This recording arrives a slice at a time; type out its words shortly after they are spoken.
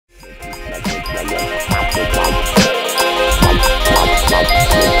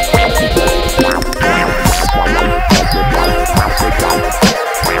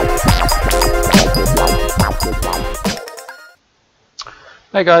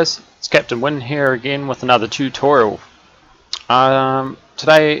Hey guys, it's Captain Win here again with another tutorial.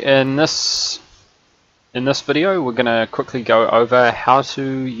 Today in this video we're going to quickly go over how to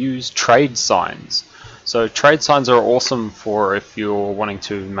use trade signs. So trade signs are awesome for if you're wanting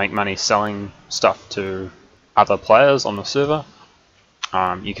to make money selling stuff to other players on the server.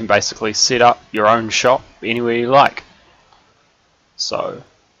 You can basically set up your own shop anywhere you like. So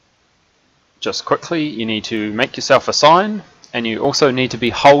just quickly, you need to make yourself a sign. And you also need to be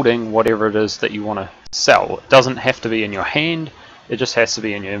holding whatever it is that you want to sell. It doesn't have to be in your hand, it just has to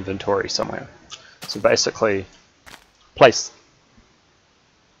be in your inventory somewhere. So basically, place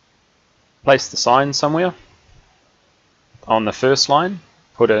the sign somewhere. On the first line,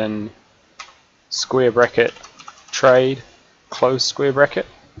 put in square bracket trade, close square bracket.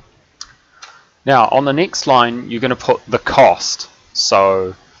 Now on the next line, you're going to put the cost.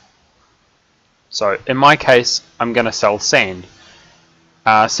 So in my case, I'm going to sell sand.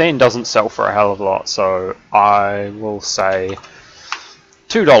 Sand doesn't sell for a hell of a lot, so I will say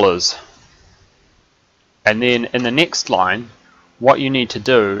 $2. And then in the next line, what you need to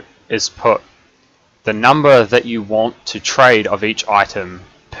do is put the number that you want to trade of each item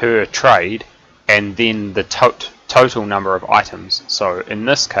per trade, and then the total number of items. So in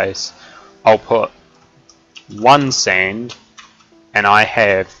this case, I'll put 1 sand, and I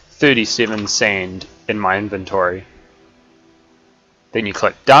have 37 sand in my inventory. Then you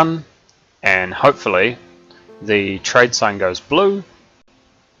click done, and hopefully the trade sign goes blue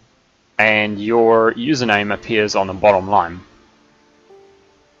and your username appears on the bottom line.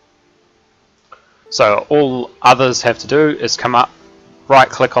 So all others have to do is come up, right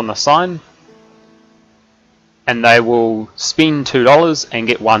click on the sign, and they will spend $2 and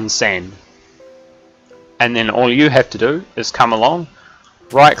get 1 sand. And then all you have to do is come along,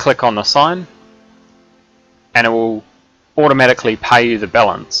 right click on the sign, and it will automatically pay you the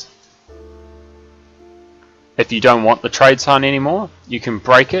balance. If you don't want the trade sign anymore, you can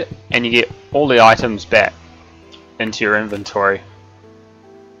break it and you get all the items back into your inventory.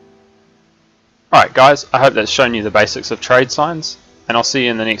 Alright guys, I hope that's shown you the basics of trade signs, and I'll see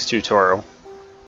you in the next tutorial.